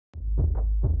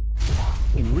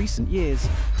recent years,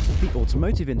 the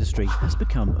automotive industry has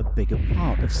become a bigger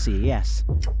part of CES,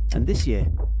 and this year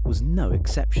was no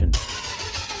exception.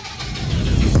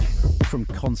 From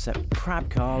concept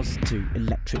crab cars to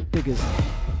electric diggers,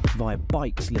 via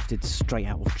bikes lifted straight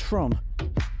out of Tron,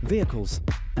 vehicles,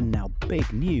 and now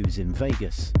big news in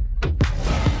Vegas.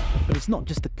 But it's not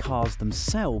just the cars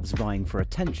themselves vying for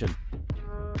attention.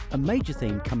 A major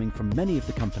theme coming from many of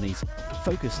the companies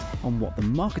focused on what the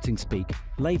marketing speak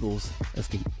labels as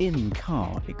the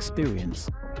in-car experience.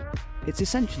 It's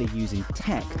essentially using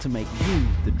tech to make you,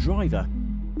 the driver,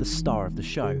 the star of the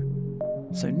show.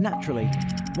 So naturally,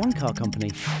 one car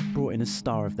company brought in a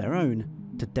star of their own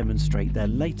to demonstrate their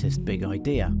latest big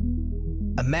idea.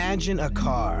 Imagine a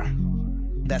car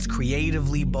that's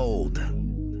creatively bold.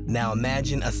 Now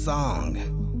imagine a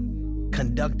song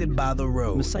conducted by the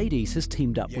road. Mercedes has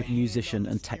teamed up with musician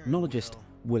and technologist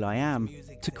will.i.am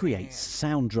to create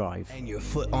SoundDrive. And your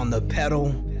foot on the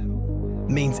pedal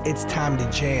means it's time to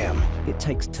jam. It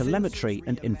takes telemetry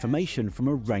and information from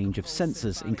a range of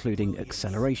sensors, including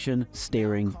acceleration,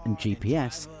 steering, and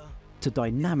GPS, to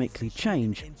dynamically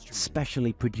change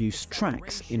specially produced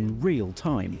tracks in real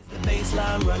time.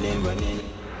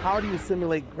 How do you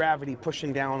simulate gravity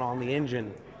pushing down on the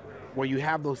engine where you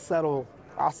have those subtle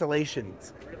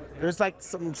oscillations? There's like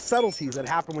some subtleties that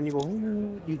happen when you go,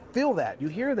 ooh, you feel that, you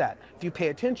hear that, if you pay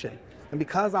attention. And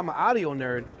because I'm an audio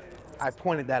nerd, I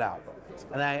pointed that out.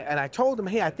 And I told him,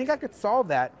 hey, I think I could solve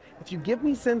that. If you give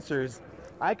me sensors,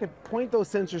 I could point those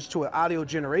sensors to an audio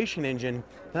generation engine,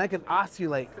 and I could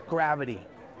oscillate gravity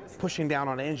pushing down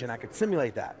on the engine. I could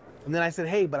simulate that. And then I said,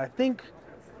 hey, but I think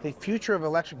the future of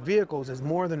electric vehicles is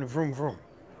more than vroom vroom.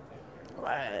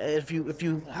 If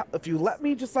you let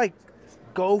me just like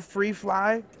go free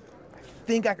fly, I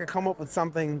think I could come up with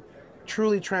something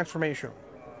truly transformational.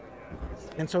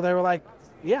 And so they were like,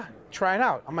 yeah, try it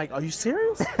out. I'm like, are you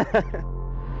serious?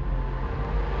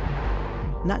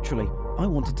 Naturally, I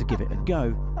wanted to give it a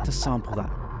go to sample that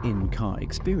in-car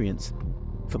experience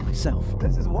for myself.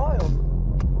 This is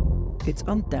wild. It's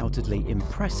undoubtedly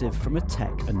impressive from a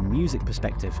tech and music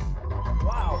perspective.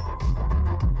 Wow.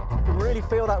 You can really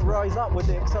feel that rise up with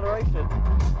the acceleration.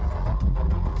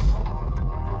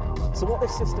 So what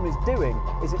this system is doing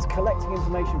is it's collecting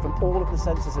information from all of the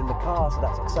sensors in the car, so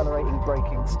that's accelerating,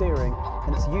 braking, steering,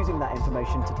 and it's using that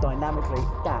information to dynamically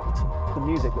adapt the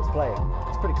music that's playing.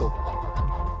 It's pretty cool.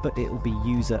 But it'll be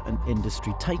user and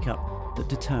industry take-up that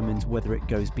determines whether it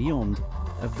goes beyond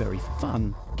a very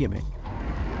fun gimmick.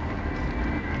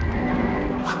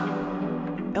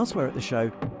 Elsewhere at the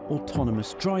show,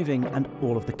 autonomous driving and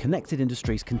all of the connected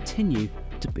industries continue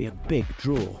to be a big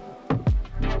draw.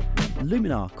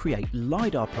 Luminar create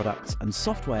LiDAR products and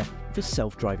software for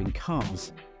self-driving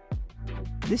cars.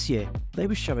 This year, they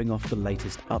were showing off the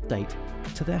latest update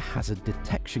to their hazard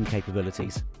detection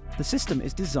capabilities. The system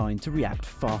is designed to react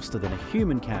faster than a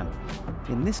human can,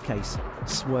 in this case,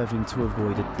 swerving to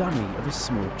avoid a dummy of a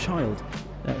small child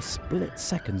at a split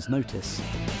second's notice.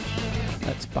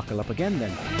 Let's buckle up again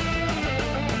then.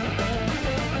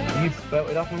 Are you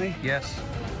belted up on me? Yes.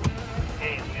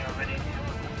 Okay, we are ready.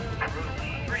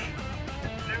 3,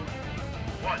 2,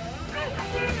 1, go!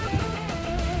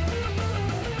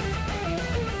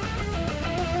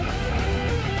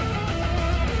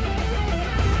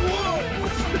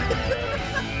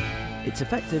 It's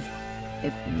effective,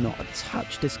 if not a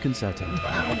touch disconcerting.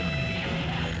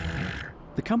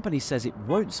 The company says it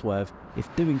won't swerve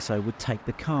if doing so would take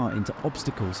the car into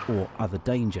obstacles or other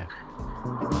danger.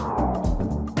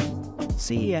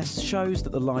 CES shows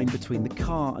that the line between the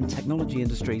car and technology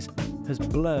industries has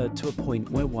blurred to a point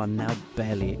where one now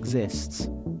barely exists.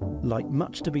 Like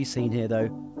much to be seen here though,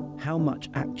 how much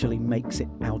actually makes it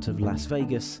out of Las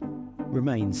Vegas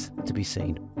remains to be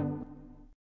seen.